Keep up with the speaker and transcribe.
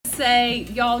say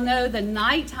y'all know the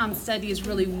nighttime study is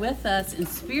really with us in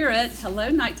spirit. Hello,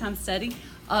 nighttime study.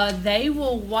 They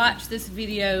will watch this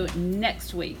video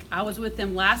next week. I was with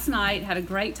them last night, had a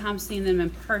great time seeing them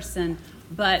in person,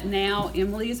 but now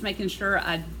Emily is making sure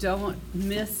I don't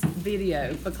miss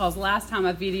video, because last time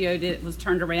I videoed it was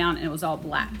turned around and it was all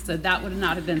black, so that would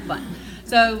not have been fun.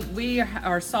 So we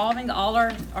are solving all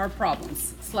our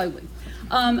problems slowly.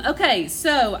 Okay,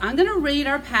 so I'm going to read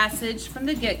our passage from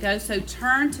the get-go. So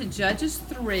turn to Judges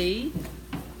 3,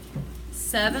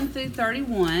 7 through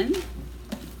 31.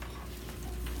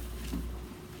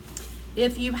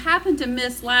 If you happen to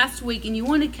miss last week and you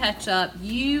want to catch up,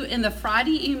 in the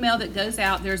Friday email that goes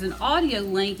out, there's an audio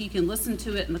link. You can listen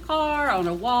to it in the car, on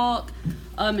a walk,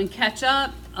 and catch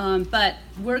up. But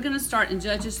we're going to start in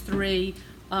Judges 3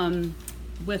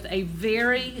 with a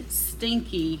very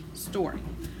stinky story.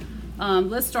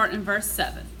 Let's start in verse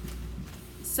 7.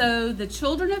 So the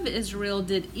children of Israel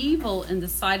did evil in the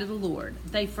sight of the Lord.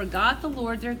 They forgot the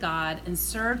Lord their God and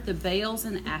served the Baals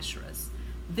and Asherahs.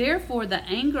 Therefore the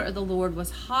anger of the Lord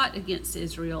was hot against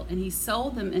Israel, and he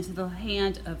sold them into the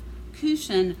hand of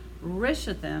Cushan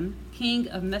Rishathaim, king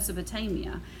of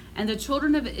Mesopotamia. And the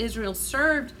children of Israel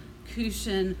served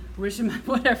Cushan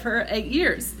Rishathaim, 8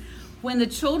 years. When the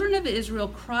children of Israel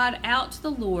cried out to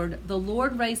the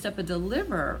Lord raised up a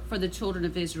deliverer for the children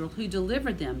of Israel, who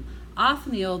delivered them,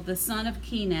 Othniel, the son of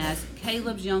Kenaz,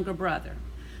 Caleb's younger brother.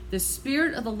 The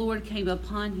Spirit of the Lord came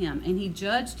upon him, and he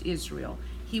judged Israel.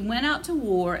 He went out to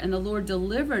war, and the Lord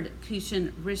delivered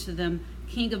Cushan Rishathaim,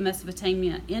 king of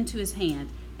Mesopotamia, into his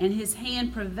hand, and his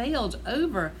hand prevailed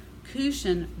over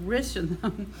Cushan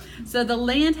Rishathaim. So the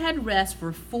land had rest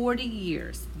for 40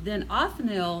 years. Then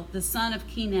Othniel, the son of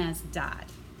Kenaz, died.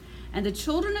 And the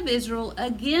children of Israel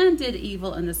again did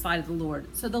evil in the sight of the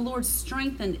Lord. So the Lord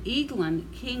strengthened Eglon,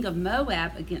 king of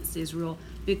Moab, against Israel,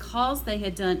 because they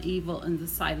had done evil in the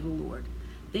sight of the Lord.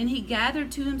 Then he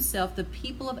gathered to himself the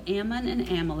people of Ammon and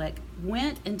Amalek,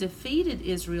 went and defeated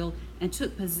Israel, and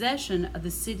took possession of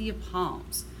the city of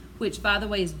palms, which, by the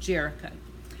way, is Jericho.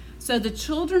 So the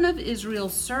children of Israel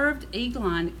served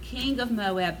Eglon, king of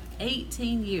Moab,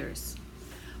 18 years.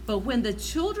 But when the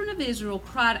children of Israel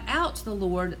cried out to the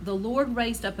Lord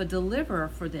raised up a deliverer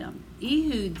for them,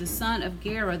 Ehud, the son of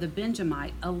Gera the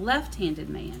Benjamite, a left-handed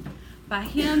man. By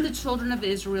him the children of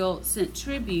Israel sent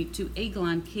tribute to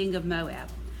Eglon, king of Moab.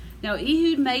 Now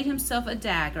Ehud made himself a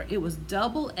dagger. It was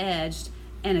double-edged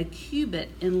and a cubit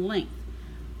in length,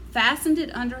 fastened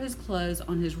it under his clothes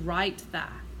on his right thigh.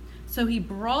 So he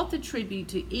brought the tribute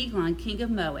to Eglon, king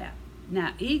of Moab.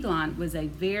 Now Eglon was a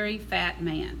very fat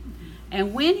man.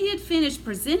 And when he had finished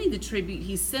presenting the tribute,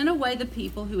 he sent away the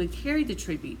people who had carried the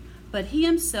tribute. But he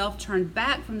himself turned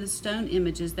back from the stone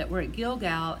images that were at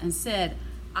Gilgal and said,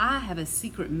 I have a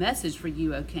secret message for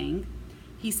you, O king.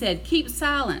 He said, keep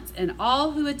silence, and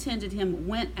all who attended him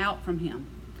went out from him.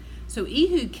 So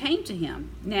Ehud came to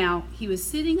him. Now he was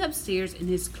sitting upstairs in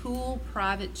his cool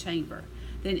private chamber.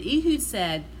 Then Ehud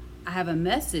said, I have a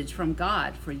message from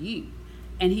God for you.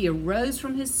 And he arose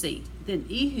from his seat. Then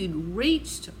Ehud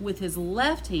reached with his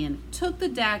left hand, took the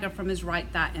dagger from his right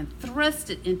thigh, and thrust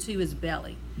it into his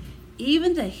belly.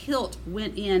 Even the hilt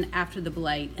went in after the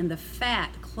blade, and the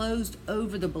fat closed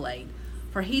over the blade,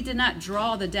 for he did not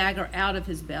draw the dagger out of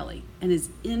his belly, and his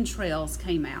entrails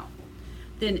came out.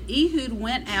 Then Ehud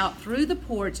went out through the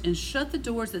porch and shut the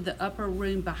doors of the upper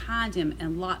room behind him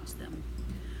and locked them.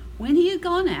 When he had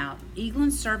gone out,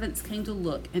 Eglon's servants came to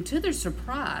look, and to their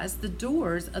surprise, the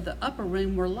doors of the upper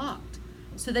room were locked.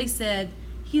 So they said,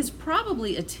 he is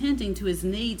probably attending to his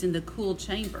needs in the cool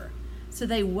chamber. So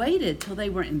they waited till they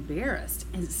were embarrassed,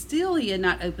 and still he had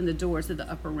not opened the doors of the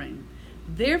upper room.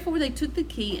 Therefore they took the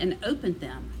key and opened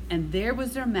them, and there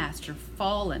was their master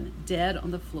fallen dead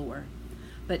on the floor.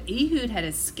 But Ehud had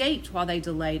escaped while they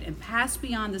delayed, and passed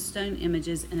beyond the stone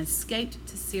images and escaped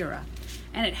to Seirah.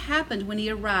 And it happened when he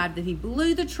arrived that he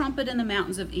blew the trumpet in the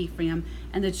mountains of Ephraim,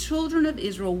 and the children of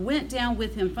Israel went down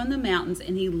with him from the mountains,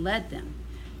 and he led them.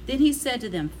 Then he said to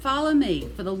them, follow me,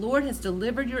 for the Lord has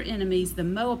delivered your enemies, the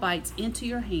Moabites, into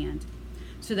your hand.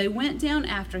 So they went down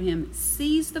after him,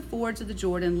 seized the fords of the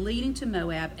Jordan leading to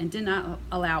Moab, and did not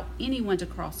allow anyone to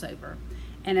cross over.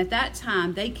 And at that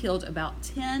time they killed about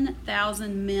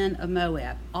 10,000 men of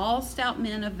Moab, all stout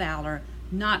men of valor,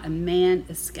 not a man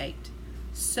escaped.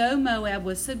 So Moab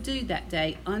was subdued that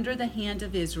day under the hand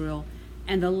of Israel,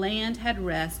 and the land had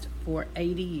rest for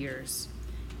 80 years.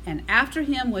 And after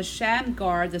him was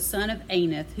Shamgar, the son of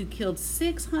Anath, who killed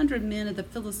 600 men of the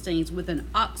Philistines with an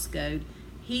ox goad.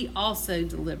 He also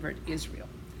delivered Israel.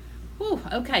 Whew,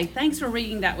 okay, thanks for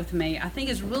reading that with me. I think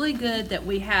it's really good that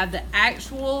we have the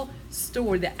actual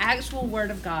story, the actual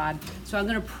Word of God. So I'm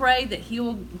going to pray that He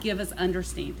will give us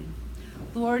understanding.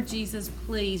 Lord Jesus,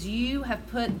 please, You have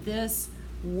put this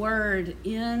Word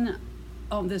in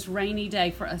on this rainy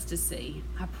day for us to see.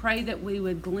 I pray that we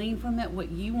would glean from it what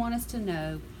You want us to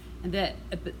know, and that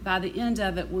by the end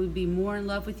of it, we would be more in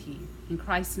love with You. In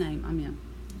Christ's name, amen.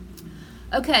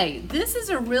 Okay, this is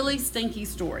a really stinky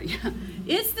story.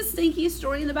 It's the stinkiest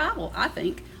story in the Bible, I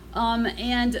think.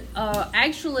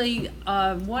 Actually,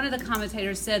 one of the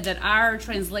commentators said that our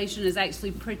translation is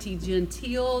actually pretty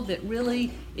genteel, that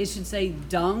really it should say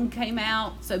dung came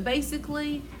out. So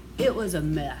basically, it was a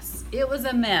mess. It was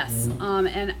a mess.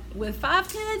 And with 5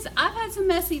 kids, I've had some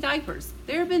messy diapers.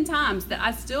 There have been times that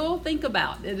I still think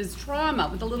about. It is trauma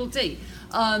with a little T.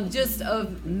 Just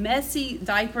of messy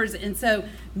diapers. And so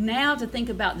now to think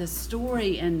about this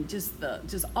story and just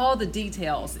all the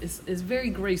details is very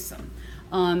gruesome.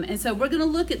 And so we're going to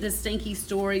look at this stinky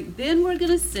story. Then we're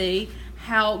going to see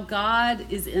how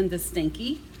God is in the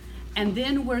stinky. And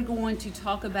then we're going to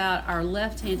talk about our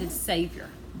left-handed Savior.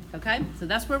 Okay, so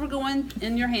that's where we're going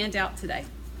in your handout today.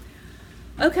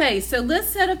 Okay, so let's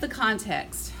set up the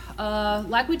context.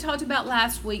 Like we talked about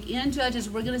last week, in Judges,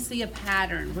 we're going to see a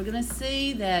pattern. We're going to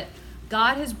see that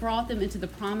God has brought them into the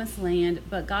promised land,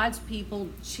 but God's people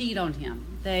cheat on Him.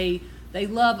 They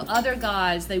love other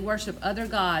gods. They worship other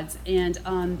gods, and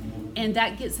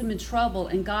that gets them in trouble.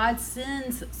 And God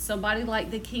sends somebody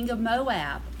like the king of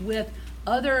Moab with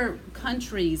other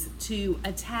countries to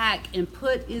attack and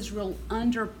put Israel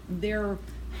under their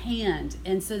hand,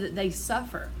 and so that they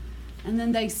suffer. And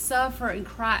then they suffer and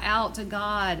cry out to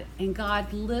God, and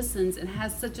God listens and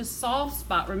has such a soft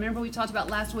spot. Remember, we talked about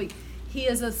last week, He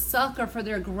is a sucker for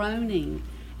their groaning.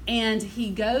 And He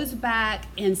goes back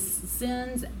and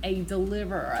sends a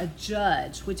deliverer, a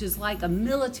judge, which is like a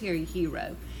military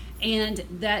hero. And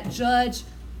that judge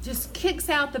just kicks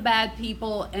out the bad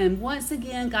people, and once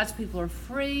again God's people are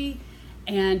free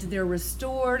and they're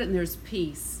restored and there's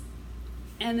peace.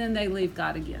 And then they leave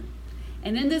God again.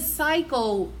 And in this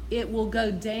cycle, it will go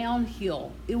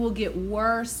downhill. It will get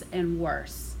worse and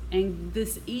worse. And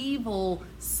this evil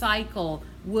cycle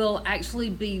will actually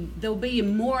they'll be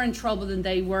more in trouble than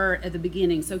they were at the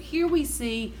beginning. So here we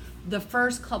see the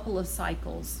first couple of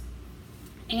cycles.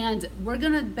 And we're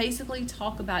going to basically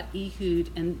talk about Ehud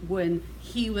and when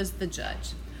he was the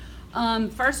judge.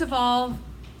 First of all,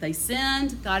 they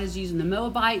sinned. God is using the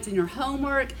Moabites in your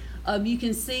homework. You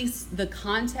can see the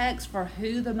context for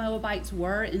who the Moabites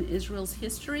were in Israel's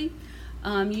history.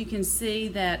 You can see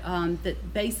that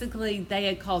basically they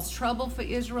had caused trouble for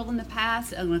Israel in the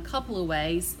past in a couple of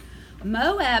ways.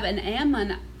 Moab and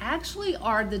Ammon actually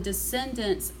are the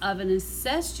descendants of an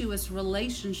incestuous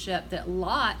relationship that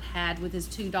Lot had with his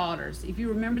 2 daughters. If you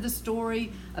remember the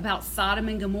story about Sodom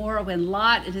and Gomorrah, when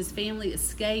Lot and his family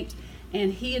escaped,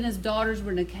 and he and his daughters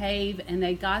were in a cave, and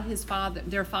they got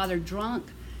their father drunk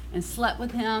and slept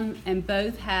with him, and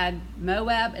both had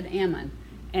Moab and Ammon.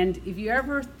 And if you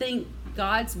ever think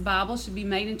God's Bible should be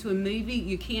made into a movie,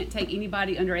 you can't take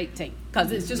anybody under 18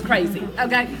 because it's just crazy.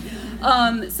 Okay,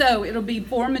 so it'll be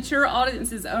for mature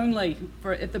audiences only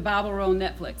for if the Bible were on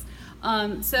Netflix.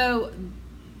 So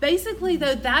basically,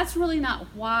 though, that's really not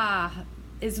why,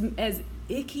 as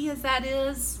icky as that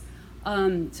is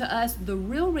to us, the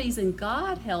real reason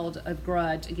God held a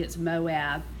grudge against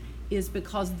Moab is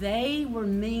because they were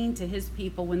mean to His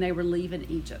people when they were leaving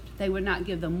Egypt. They would not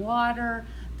give them water.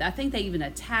 I think they even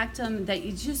attacked them.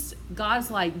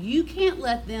 God's like, you can't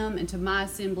let them into my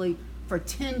assembly for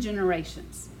 10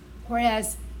 generations.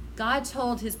 Whereas God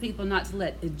told His people not to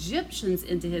let Egyptians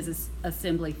into His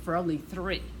assembly for only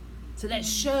 3. So that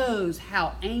shows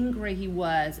how angry He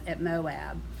was at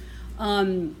Moab.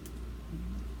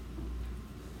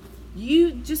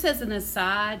 You, just as an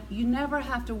aside, you never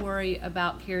have to worry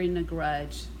about carrying a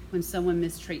grudge when someone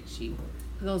mistreats you,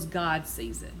 because God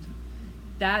sees it.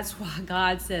 That's why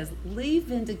God says, leave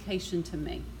vindication to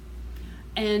me.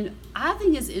 And I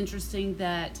think it's interesting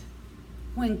that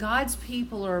when God's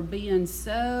people are being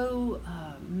so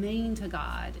mean to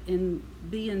God and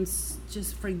being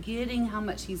just forgetting how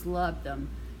much He's loved them,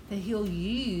 that He'll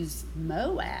use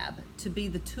Moab to be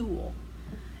the tool.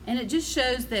 And it just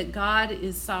shows that God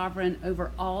is sovereign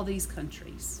over all these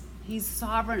countries. He's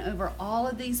sovereign over all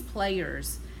of these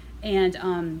players.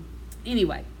 And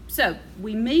anyway, so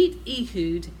we meet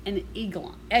Ehud and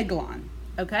Eglon.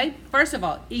 Okay, first of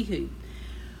all, Ehud.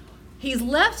 He's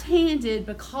left-handed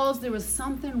because there was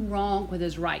something wrong with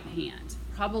his right hand.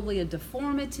 Probably a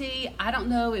deformity. I don't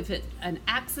know if it's an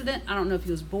accident. I don't know if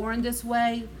he was born this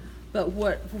way. but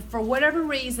for whatever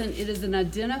reason, it is an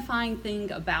identifying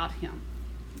thing about him.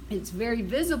 It's very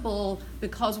visible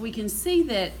because we can see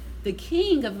that the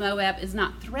king of Moab is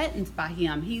not threatened by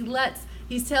him.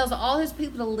 He tells all his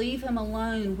people to leave him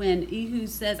alone when Ehud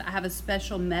says, I have a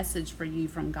special message for you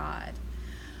from God.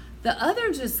 The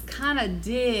other just kind of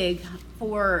dig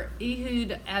for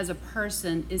Ehud as a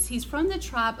person is he's from the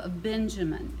tribe of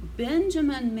Benjamin.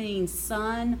 Benjamin means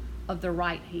son of the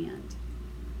right hand.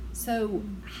 So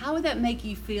how would that make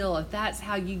you feel if that's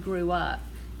how you grew up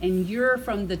and you're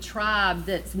from the tribe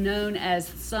that's known as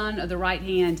son of the right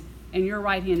hand and your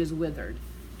right hand is withered?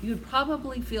 You would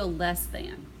probably feel less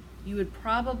than. You would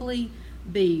probably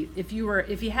be, if you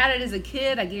had it as a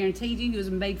kid, I guaranteed you he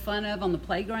was made fun of on the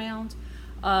playground.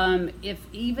 If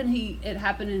even it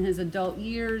happened in his adult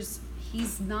years,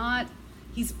 he's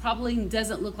probably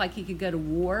doesn't look like he could go to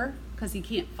war because he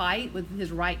can't fight with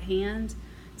his right hand.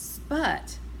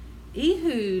 But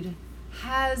Ehud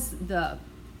has the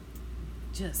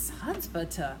just chutzpah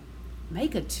to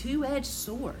make a two-edged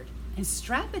sword and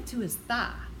strap it to his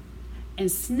thigh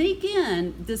and sneak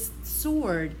in this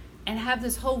sword and have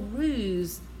this whole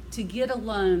ruse to get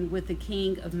alone with the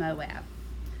king of Moab.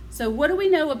 So what do we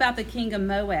know about the king of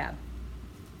Moab?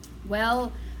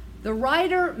 Well, the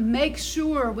writer makes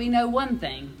sure we know one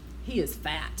thing. He is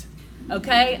fat.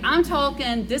 Okay? I'm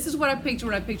talking, this is what I picture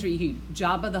when I picture you.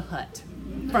 Jabba the Hutt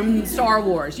from Star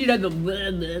Wars. You know, the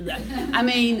blah, blah, blah. I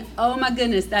mean, oh my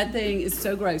goodness, that thing is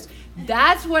so gross.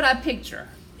 That's what I picture,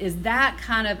 is that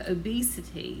kind of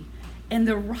obesity. And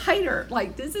the writer,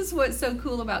 like, this is what's so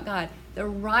cool about God. The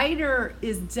writer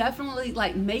is definitely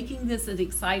like making this an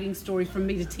exciting story for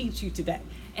me to teach you today.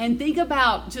 And think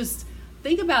about,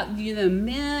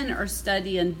 men are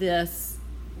studying this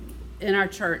in our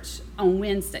church on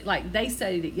Wednesday. Like, they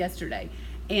studied it yesterday.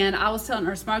 And I was telling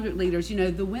our small group leaders,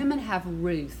 the women have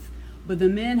Ruth, but the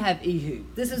men have Ehud.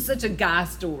 This is such a guy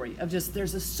story of just,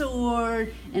 there's a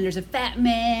sword and there's a fat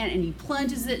man and he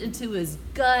plunges it into his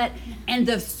gut and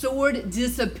the sword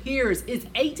disappears. It's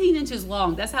 18 inches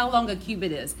long. That's how long a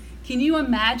cubit is. Can you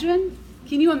imagine?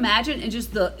 And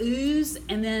just the ooze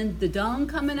and then the dung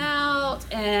coming out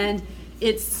and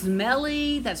it's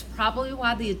smelly. That's probably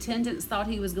why the attendants thought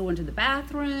he was going to the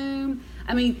bathroom.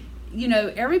 I mean,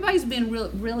 everybody's been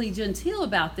really genteel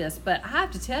about this, but I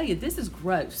have to tell you, this is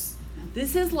gross.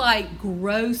 This is like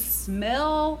gross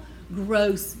smell,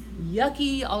 gross,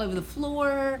 yucky all over the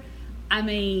floor. I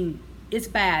mean, it's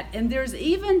bad. And there's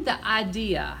even the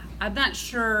idea, I'm not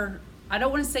sure, I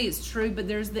don't want to say it's true, but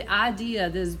there's the idea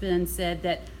that has been said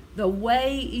that the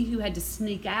way Ehud had to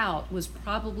sneak out was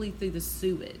probably through the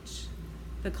sewage.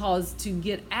 Because to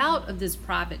get out of this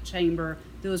private chamber,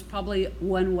 there was probably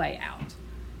one way out.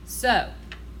 So,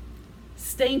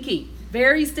 stinky,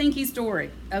 very stinky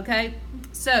story, okay?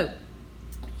 So,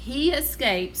 he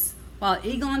escapes while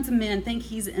Eglon's men think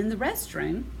he's in the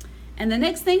restroom. And the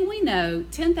next thing we know,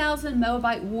 10,000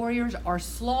 Moabite warriors are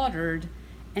slaughtered,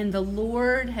 and the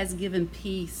Lord has given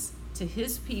peace to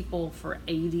his people for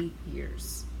 80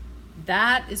 years.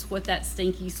 That is what that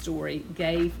stinky story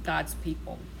gave God's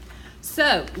people.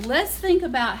 So let's think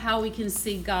about how we can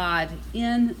see God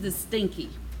in the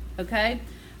stinky, okay?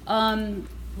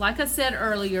 Like I said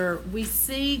earlier, we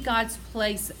see God's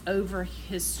place over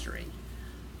history.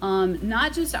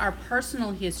 Not just our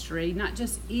personal history, not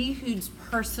just Ehud's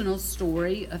personal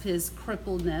story of his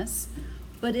crippledness,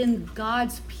 but in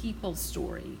God's people's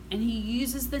story. And he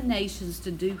uses the nations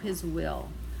to do his will.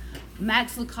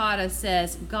 Max Lucado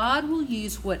says, God will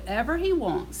use whatever he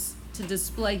wants to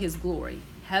display his glory.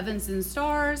 Heavens and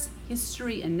stars,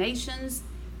 history and nations,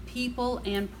 people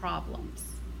and problems.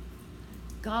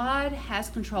 God has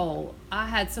control. I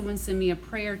had someone send me a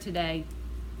prayer today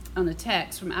on a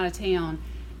text from out of town,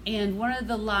 and one of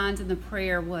the lines in the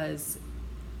prayer was,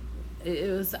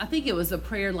 I think it was a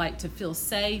prayer like to feel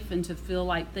safe and to feel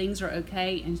like things are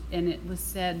okay, and it was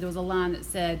said, there was a line that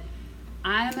said,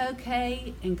 I am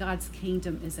okay and God's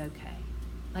kingdom is okay.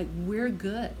 Like, we're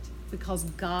good because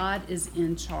God is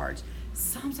in charge.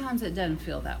 Sometimes it doesn't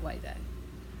feel that way, though.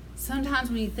 Sometimes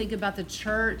when you think about the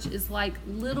church, it's like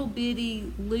little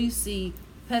bitty Lucy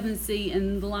Pevensey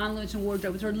and the Lion, Witch, and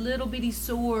Wardrobe with her little bitty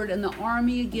sword and the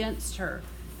army against her.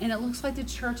 And it looks like the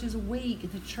church is weak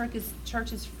and the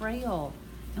church is frail.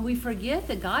 And we forget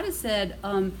that God has said,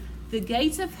 the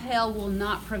gates of hell will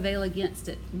not prevail against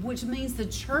it, which means the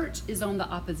church is on the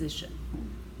opposition.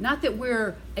 Not that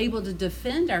we're able to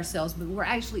defend ourselves, but we're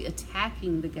actually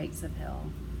attacking the gates of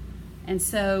hell. And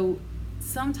so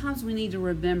sometimes we need to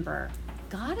remember,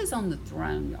 God is on the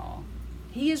throne, y'all.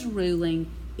 He is ruling.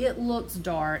 It looks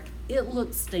dark. It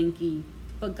looks stinky.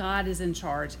 but God is in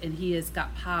charge, and he has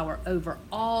got power over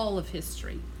all of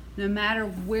history. No matter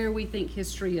where we think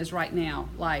history is right now,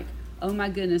 like, oh my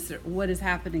goodness, what is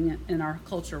happening in our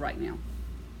culture right now.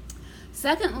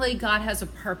 Secondly, God has a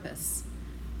purpose.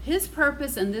 His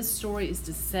purpose in this story is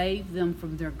to save them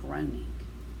from their groaning.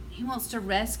 He wants to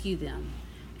rescue them.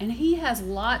 And he has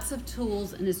lots of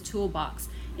tools in his toolbox.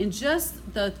 In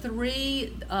just the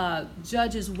three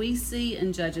judges we see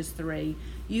in Judges 3,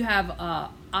 you have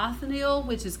Othniel,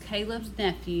 which is Caleb's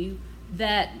nephew,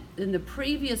 that in the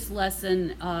previous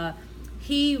lesson,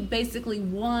 he basically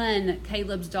won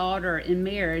Caleb's daughter in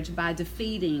marriage by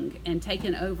defeating and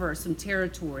taking over some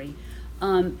territory.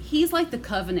 He's like the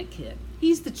covenant kid.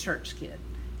 He's the church kid.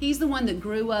 He's the one that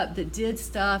grew up, that did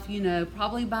stuff,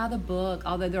 probably by the book,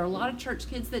 although there are a lot of church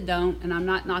kids that don't, and I'm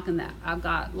not knocking that. I've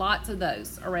got lots of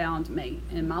those around me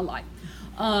in my life.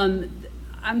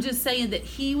 I'm just saying that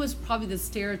he was probably the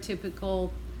stereotypical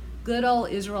good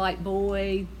old Israelite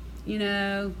boy.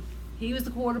 He was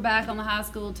the quarterback on the high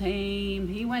school team.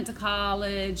 He went to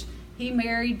college. He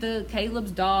married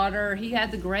Caleb's daughter. He had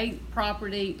the great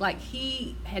property. Like,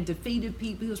 he had defeated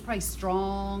people. He was probably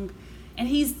strong. And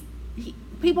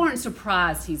people aren't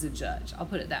surprised he's a judge. I'll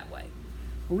put it that way.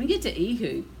 When we get to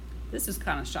Ehud, this is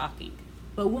kind of shocking.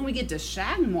 But when we get to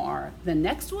Shagmar, the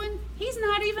next one, he's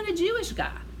not even a Jewish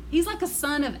guy. He's like a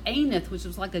son of Anath, which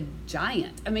was like a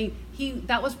giant. I mean,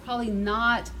 that was probably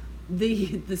not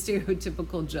the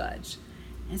stereotypical judge.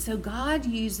 And so God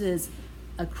uses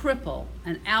a cripple,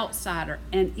 an outsider,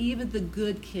 and even the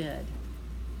good kid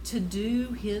to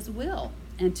do his will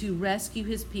and to rescue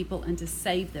his people and to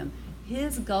save them.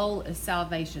 His goal is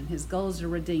salvation. His goal is to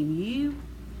redeem you,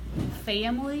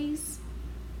 families,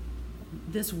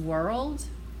 this world.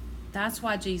 That's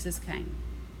why Jesus came.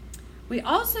 We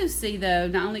also see, though,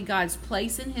 not only God's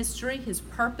place in history, his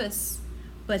purpose,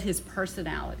 but his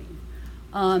personality.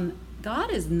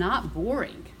 God is not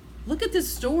boring. Look at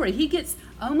this story. He gets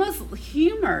almost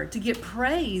humor to get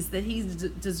praise that he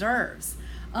deserves.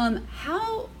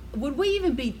 How would we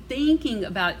even be thinking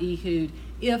about Ehud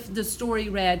if the story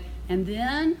read, and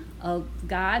then a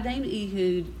guy named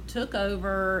Ehud took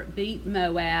over, beat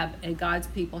Moab, and God's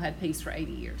people had peace for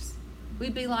 80 years?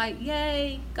 We'd be like,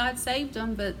 yay, God saved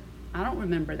them, but I don't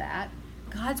remember that.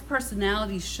 God's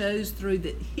personality shows through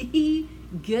that he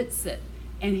gets it,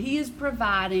 and he is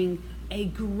providing a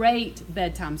great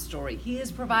bedtime story. He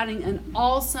is providing an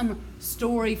awesome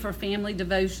story for family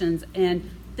devotions and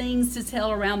things to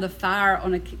tell around the fire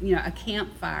on a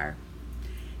campfire.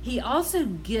 He also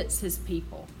gets his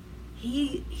people.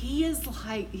 He is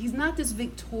like, he's not this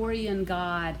Victorian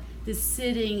God that's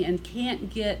sitting and can't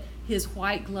get his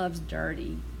white gloves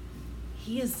dirty.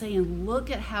 He is saying, look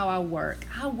at how I work.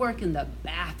 I work in the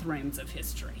bathrooms of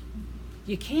history.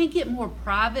 You can't get more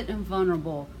private and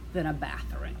vulnerable than a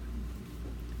bathroom.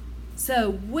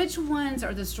 So which ones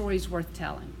are the stories worth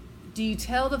telling? Do you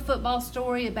tell the football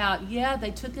story about,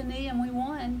 they took a knee and we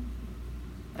won?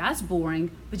 That's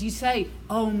boring. But you say,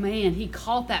 oh man, he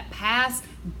caught that pass,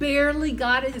 barely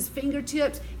got at his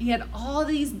fingertips. He had all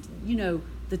these,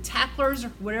 the tacklers or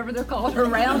whatever they're called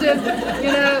around him.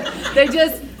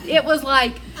 It was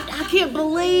like, I can't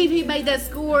believe he made that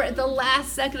score at the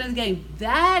last second of the game.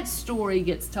 That story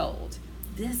gets told.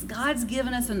 God's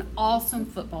given us an awesome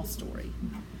football story.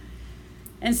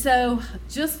 And so,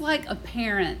 just like a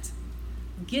parent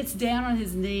gets down on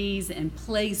his knees and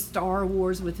plays Star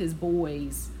Wars with his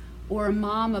boys, or a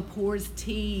mama pours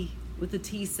tea with a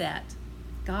tea set,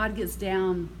 God gets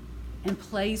down and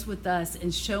plays with us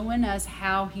and showing us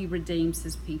how he redeems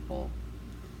his people.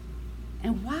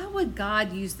 And why would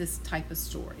God use this type of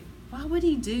story? Why would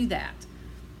he do that?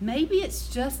 Maybe it's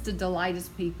just to delight his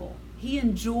people. He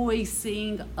enjoys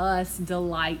seeing us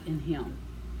delight in him.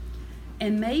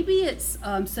 And maybe it's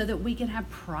so that we can have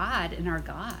pride in our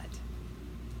God.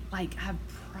 Like, have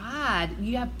pride.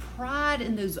 You have pride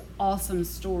in those awesome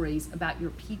stories about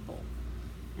your people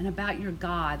and about your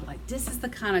God. Like, this is the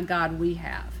kind of God we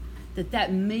have.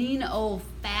 That mean old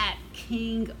fat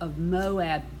king of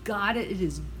Moab got it in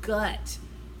his gut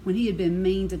when he had been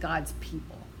mean to God's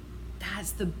people.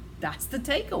 That's the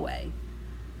takeaway.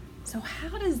 So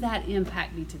how does that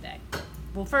impact me today?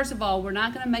 Well, first of all, we're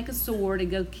not going to make a sword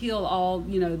and go kill all,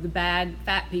 the bad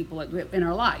fat people in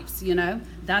our lives,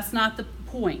 That's not the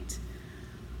point.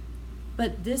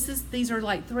 But these are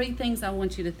like three things I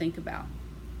want you to think about.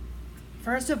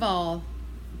 First of all,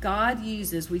 God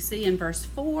uses, we see in verse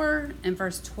 4 and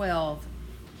verse 12,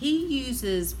 he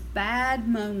uses bad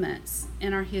moments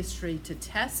in our history to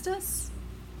test us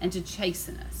and to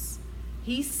chasten us.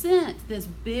 He sent this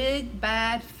big,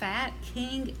 bad, fat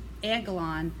King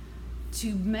Eglon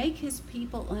to make his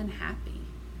people unhappy.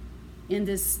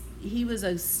 He was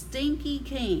a stinky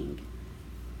king.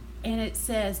 And it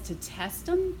says to test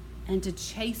them and to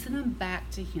chasten them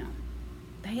back to him.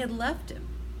 They had left him.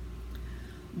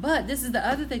 But this is the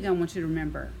other thing I want you to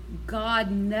remember.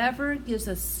 God never gives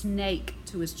a snake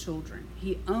to his children.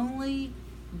 He only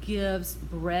gives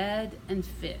bread and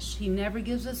fish. He never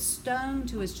gives a stone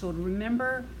to his children.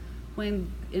 Remember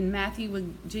when in Matthew,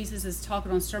 when Jesus is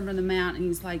talking on Sermon on the Mount, and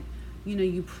he's like,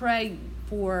 you pray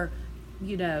for,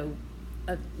 you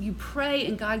pray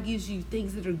and God gives you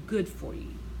things that are good for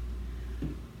you.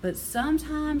 But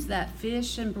sometimes that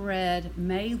fish and bread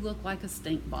may look like a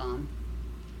stink bomb.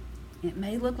 It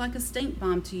may look like a stink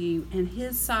bomb to you, and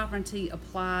his sovereignty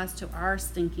applies to our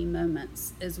stinky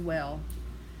moments as well.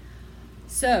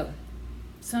 So,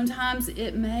 sometimes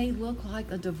it may look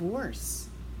like a divorce.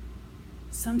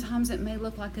 Sometimes it may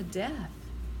look like a death.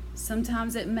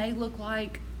 Sometimes it may look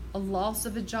like a loss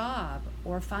of a job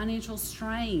or financial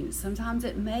strain. Sometimes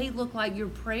it may look like your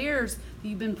prayers that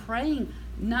you've been praying,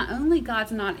 not only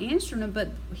God's not answering them, but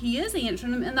he is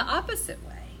answering them in the opposite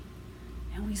way.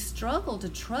 And we struggle to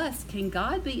trust, can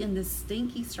God be in this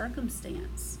stinky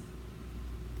circumstance?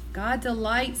 God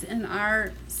delights in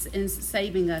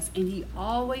saving us, and he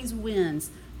always wins.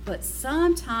 But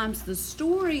sometimes the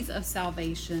stories of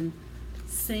salvation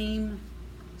seem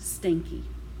stinky.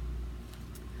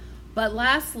 But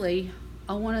lastly,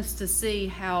 I want us to see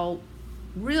how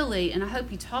really, and I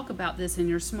hope you talk about this in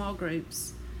your small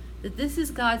groups, that this is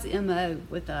God's MO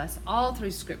with us all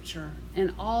through Scripture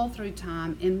and all through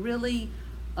time, and really,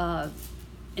 and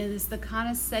it's the kind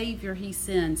of Savior he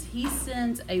sends. He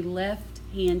sends a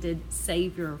left-handed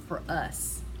Savior for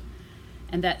us,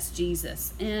 and that's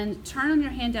Jesus. And turn on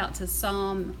your handout to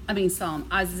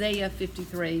Isaiah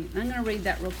 53. I'm going to read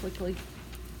that real quickly.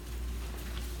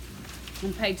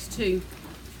 On page 2.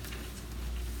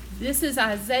 This is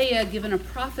Isaiah giving a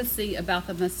prophecy about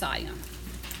the Messiah.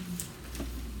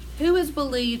 Who has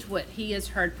believed what he has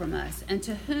heard from us, and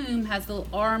to whom has the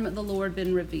arm of the Lord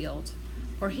been revealed?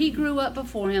 For he grew up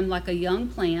before him like a young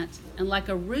plant, and like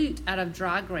a root out of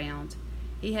dry ground.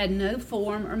 He had no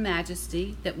form or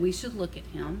majesty that we should look at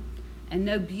him, and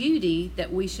no beauty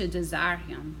that we should desire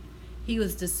him. He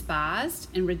was despised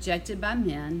and rejected by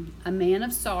men, a man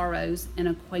of sorrows and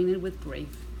acquainted with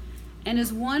grief, and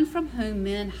as one from whom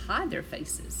men hide their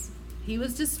faces. He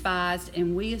was despised,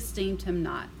 and we esteemed him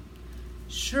not.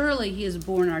 Surely he has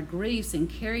borne our griefs and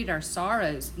carried our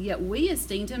sorrows, yet we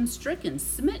esteemed him stricken,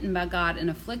 smitten by God, and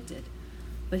afflicted.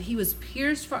 But he was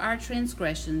pierced for our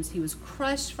transgressions, he was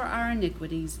crushed for our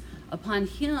iniquities. Upon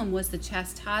him was the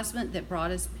chastisement that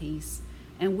brought us peace,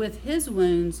 and with his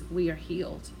wounds we are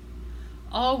healed.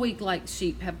 All we like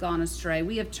sheep have gone astray.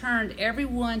 We have turned every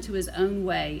one to his own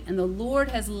way, and the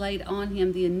Lord has laid on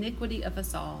him the iniquity of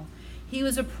us all. He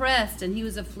was oppressed and he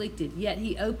was afflicted, yet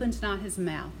he opened not his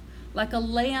mouth. Like a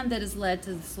lamb that is led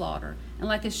to the slaughter, and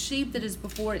like a sheep that is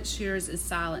before its shearers is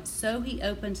silent, so he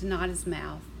opened not his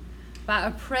mouth. By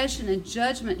oppression and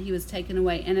judgment he was taken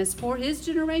away. And as for his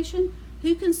generation,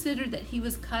 who considered that he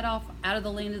was cut off out of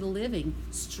the land of the living,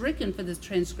 stricken for the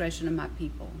transgression of my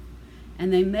people?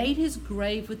 And they made his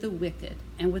grave with the wicked,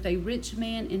 and with a rich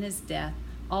man in his death,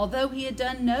 although he had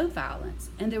done no violence,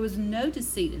 and there was no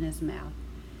deceit in his mouth.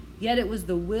 Yet it was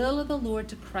the will of the Lord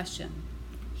to crush him.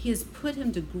 He has put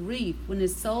him to grief. When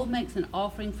his soul makes an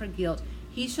offering for guilt,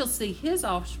 he shall see his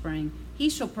offspring. He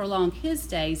shall prolong his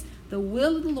days. The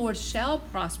will of the Lord shall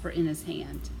prosper in his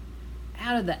hand.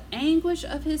 Out of the anguish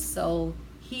of his soul,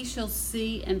 he shall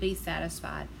see and be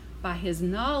satisfied. By his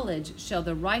knowledge shall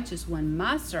the righteous one,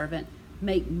 my servant,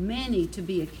 make many to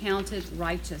be accounted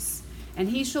righteous, and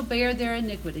he shall bear their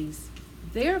iniquities.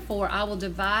 Therefore I will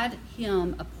divide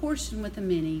him a portion with the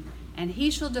many, and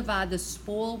he shall divide the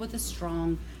spoil with the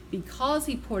strong, because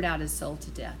he poured out his soul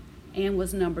to death, and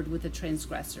was numbered with the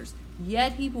transgressors.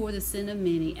 Yet he bore the sin of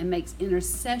many, and makes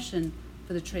intercession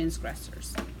for the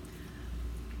transgressors.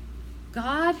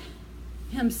 God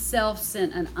himself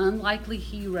sent an unlikely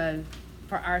hero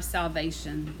for our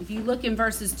salvation. If you look in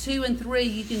verses 2 and 3,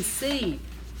 you can see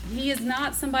he is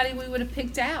not somebody we would have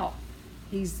picked out.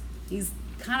 He's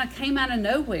kind of came out of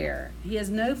nowhere. He has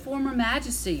no form or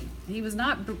majesty. He was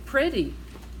not pretty.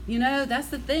 That's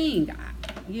the thing.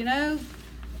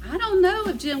 I don't know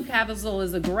if Jim Caviezel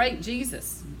is a great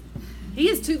Jesus. He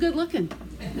is too good looking.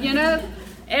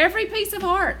 Every piece of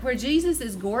art where Jesus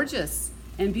is gorgeous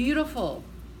and beautiful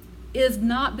is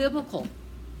not biblical.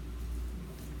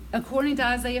 According to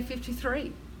Isaiah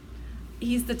 53,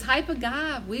 he's the type of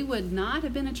guy we would not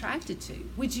have been attracted to.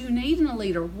 Would you need in a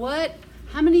leader?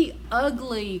 How many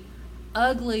ugly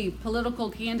political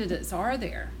candidates are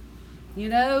there?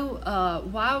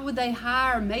 Why would they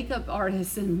hire makeup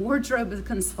artists and wardrobe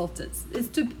consultants? It's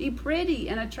to be pretty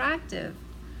and attractive.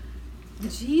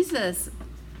 Jesus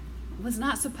was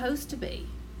not supposed to be.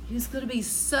 He was going to be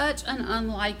such an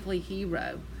unlikely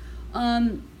hero.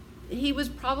 He was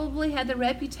probably had the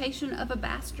reputation of a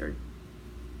bastard,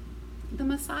 the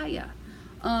Messiah.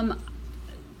 When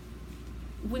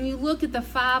you look at the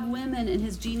 5 women in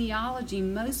his genealogy,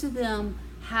 most of them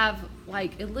have,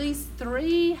 like, at least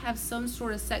 3 have some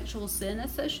sort of sexual sin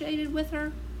associated with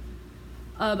her.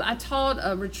 I taught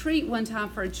a retreat one time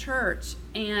for a church,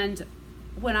 and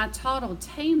when I taught on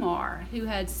Tamar, who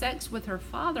had sex with her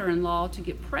father-in-law to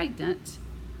get pregnant,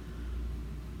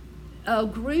 a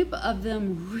group of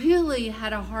them really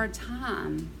had a hard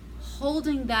time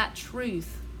holding that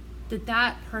truth that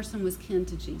that person was kin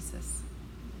to Jesus.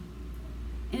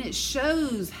 And it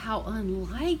shows how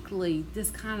unlikely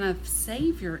this kind of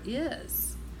Savior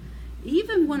is.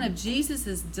 Even one of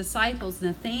Jesus's disciples,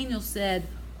 Nathanael, said,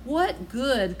 "What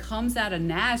good comes out of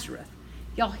Nazareth?"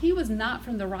 Y'all, he was not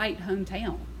from the right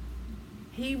hometown.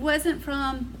 He wasn't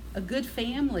from a good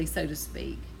family, so to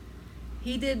speak.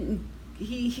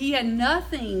 He had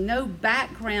nothing, no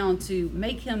background to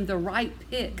make him the right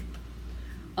pick.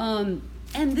 And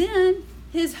then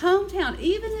his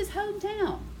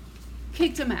hometown,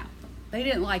 kicked him out. They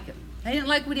didn't like him. They didn't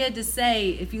like what he had to say.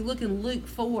 If you look in Luke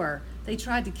 4, they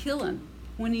tried to kill him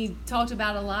when he talked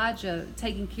about Elijah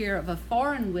taking care of a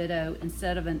foreign widow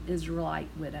instead of an Israelite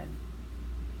widow.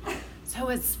 So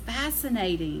it's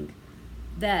fascinating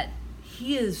that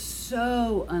he is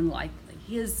so unlikely.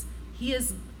 He is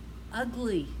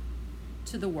ugly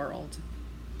to the world.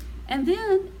 And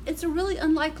then it's a really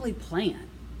unlikely plan.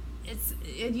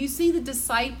 You see the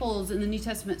disciples in the New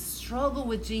Testament struggle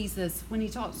with Jesus when he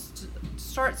starts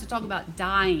to talk about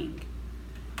dying.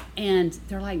 And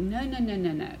they're like, no.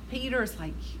 Peter's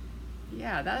like,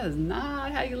 yeah, that is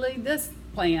not how you lead this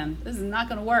plan. This is not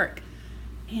going to work.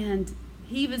 And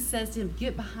he even says to him,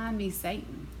 "Get behind me,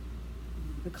 Satan,"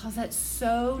 because that's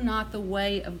so not the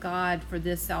way of God for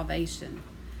this salvation.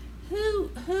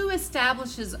 Who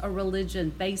establishes a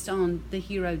religion based on the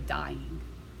hero dying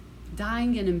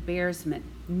in embarrassment,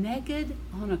 naked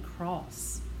on a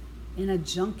cross in a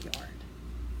junkyard?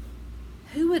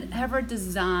 Who would ever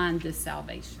design this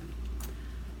salvation?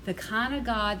 The kind of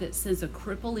God that sends a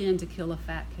cripple in to kill a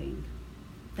fat king.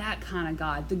 That kind of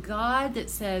God. The God that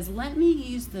says, let me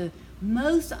use the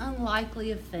most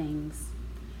unlikely of things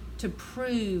to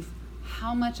prove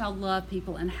how much I love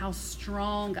people and how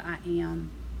strong I am.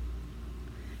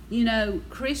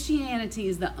 Christianity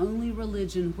is the only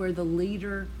religion where the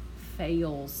leader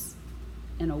fails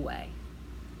in a way.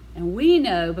 And we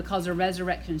know because of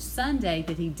Resurrection Sunday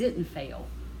that he didn't fail.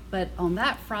 But on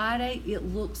that Friday,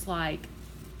 it looks like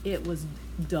it was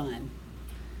done.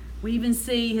 We even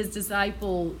see his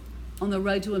disciple on the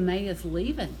road to Emmaus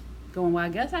leaving, going, well, I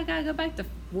guess I got to go back to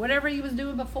whatever he was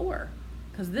doing before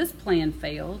because this plan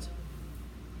failed.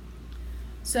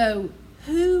 So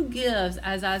who gives,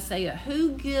 as Isaiah,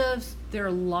 who gives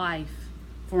their life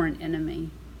for an enemy?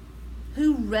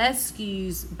 Who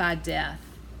rescues by death?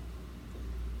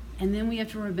 And then we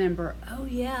have to remember, oh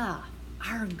yeah,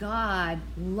 our God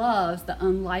loves the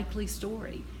unlikely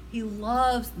story. He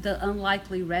loves the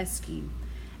unlikely rescue.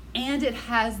 And it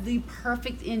has the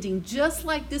perfect ending, just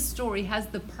like this story has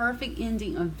the perfect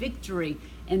ending of victory.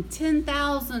 And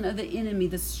 10,000 of the enemy,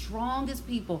 the strongest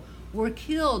people, were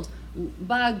killed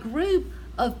by a group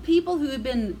of people who had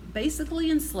been basically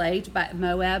enslaved by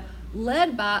Moab,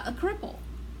 led by a cripple.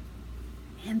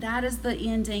 And that is the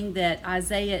ending that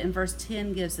Isaiah in verse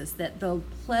 10 gives us, that the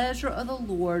pleasure of the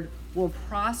Lord will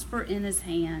prosper in his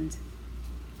hand.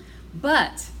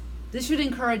 But this should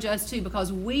encourage us too,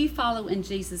 because we follow in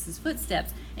Jesus'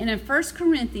 footsteps. And in 1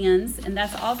 Corinthians, and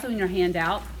that's also in your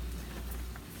handout,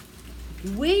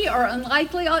 we are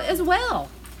unlikely as well.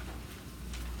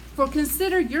 For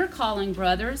consider your calling,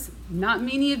 brothers. Not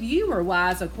many of you were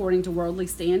wise according to worldly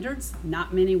standards.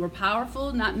 Not many were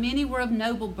powerful. Not many were of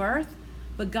noble birth.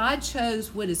 But God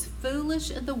chose what is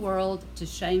foolish in the world to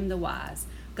shame the wise.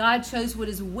 God chose what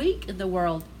is weak in the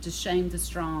world to shame the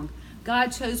strong. God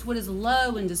chose what is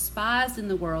low and despised in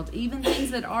the world, even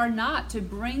things that are not, to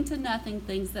bring to nothing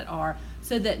things that are,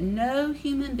 so that no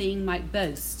human being might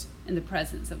boast in the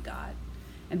presence of God.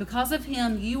 And because of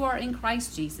him, you are in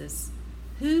Christ Jesus,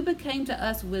 who became to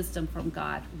us wisdom from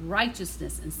God,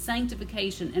 righteousness and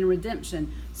sanctification and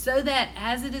redemption, so that,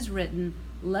 as it is written,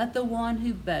 let the one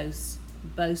who boasts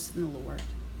boast in the Lord.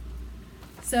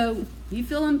 So, you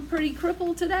feeling pretty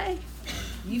crippled today?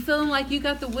 You feeling like you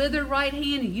got the withered right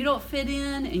hand and you don't fit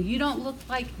in and you don't look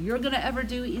like you're going to ever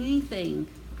do anything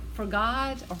for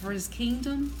God or for his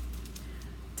kingdom?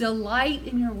 Delight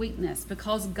in your weakness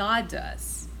because God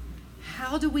does.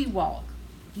 How do we walk?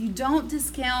 You don't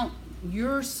discount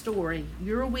your story,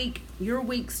 your weak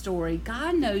story.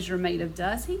 God knows you're made of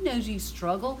dust. He knows you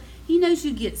struggle. He knows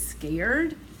you get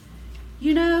scared.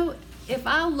 You know, if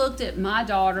I looked at my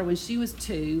daughter when she was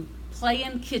 2,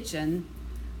 playing kitchen,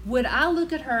 would I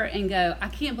look at her and go, I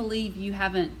can't believe you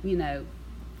haven't, kind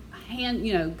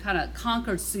of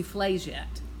conquered souffles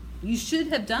yet. You should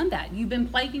have done that. You've been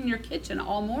playing in your kitchen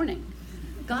all morning.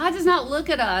 God does not look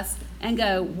at us and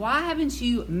go, why haven't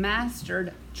you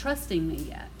mastered trusting me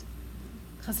yet?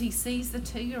 Because he sees the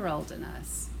 2-year-old in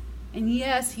us. And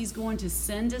yes, he's going to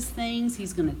send us things.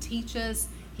 He's going to teach us.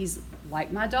 He's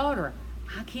like my daughter.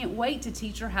 I can't wait to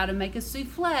teach her how to make a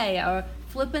souffle or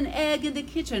flip an egg in the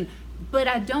kitchen. But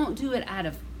I don't do it out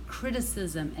of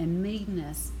criticism and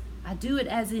meanness. I do it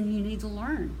as in you need to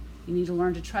learn. You need to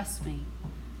learn to trust me.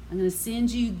 I'm going to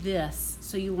send you this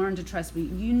so you learn to trust me.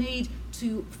 You need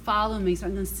to follow me, so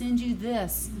I'm going to send you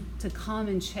this to come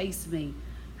and chase me.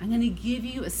 I'm going to give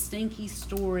you a stinky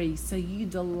story so you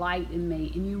delight in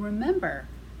me. And you remember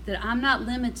that I'm not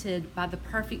limited by the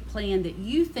perfect plan that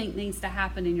you think needs to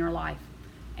happen in your life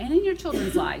and in your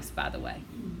children's lives, by the way,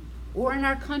 or in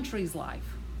our country's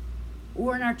life,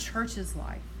 or in our church's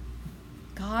life.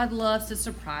 God loves to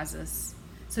surprise us.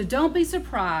 So don't be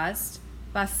surprised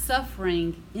by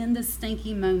suffering in the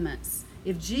stinky moments.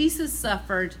 If Jesus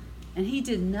suffered and he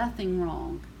did nothing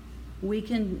wrong, we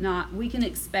can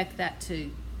expect that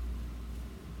too.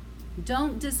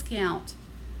 Don't discount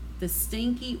the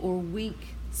stinky or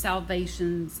weak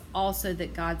salvations also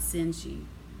that God sends you.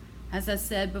 As I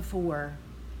said before,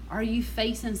 are you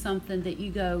facing something that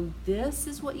you go, this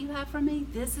is what you have for me?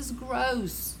 This is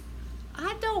gross.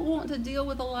 I don't want to deal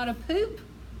with a lot of poop.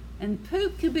 And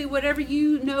poop could be whatever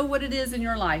you know what it is in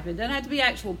your life. It doesn't have to be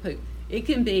actual poop. It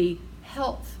can be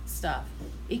health stuff.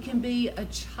 It can be a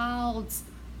child's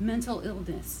mental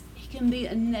illness. It can be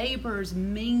a neighbor's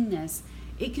meanness.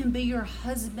 It can be your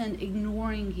husband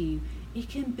ignoring you. It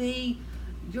can be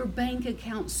your bank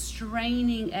account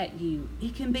straining at you.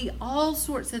 It can be all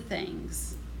sorts of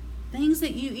things. Things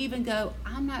that you even go,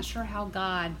 I'm not sure how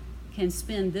God can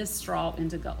spin this straw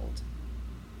into gold.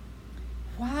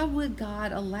 Why would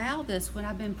God allow this when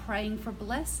I've been praying for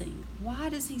blessing? Why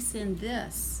does he send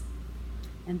this?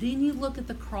 And then you look at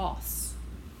the cross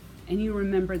and you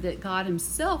remember that God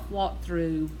himself walked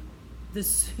through the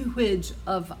sewage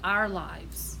of our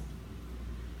lives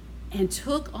and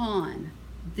took on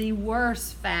the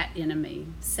worst fat enemy,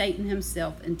 Satan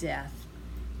himself, and death,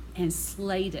 and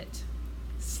slayed it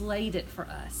for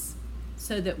us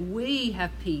so that we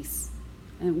have peace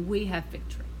and we have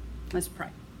victory. Let's pray.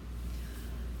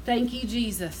 Thank you,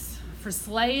 Jesus, for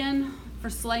slaying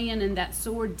and that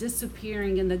sword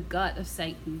disappearing in the gut of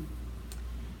Satan.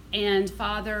 And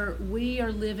Father, we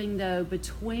are living though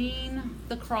between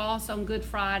the cross on Good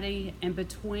Friday and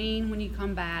between when you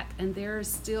come back, and there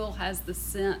still has the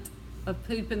scent of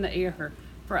poop in the air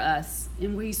for us.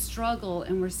 And we struggle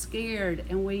and we're scared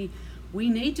and we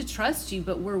need to trust you,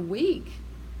 but we're weak.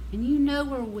 And you know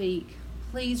we're weak.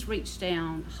 Please reach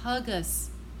down, hug us,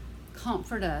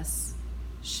 comfort us.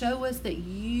 Show us that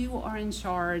you are in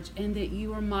charge and that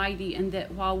you are mighty, and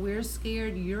that while we're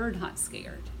scared, you're not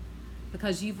scared,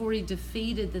 because you've already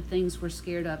defeated the things we're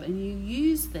scared of, and you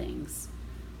use things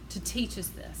to teach us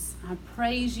this. I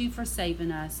praise you for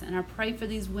saving us, and I pray for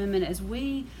these women as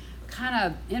we kind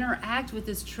of interact with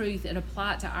this truth and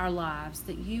apply it to our lives,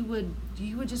 that you would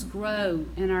just grow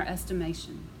in our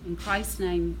estimation. In Christ's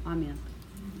name, amen.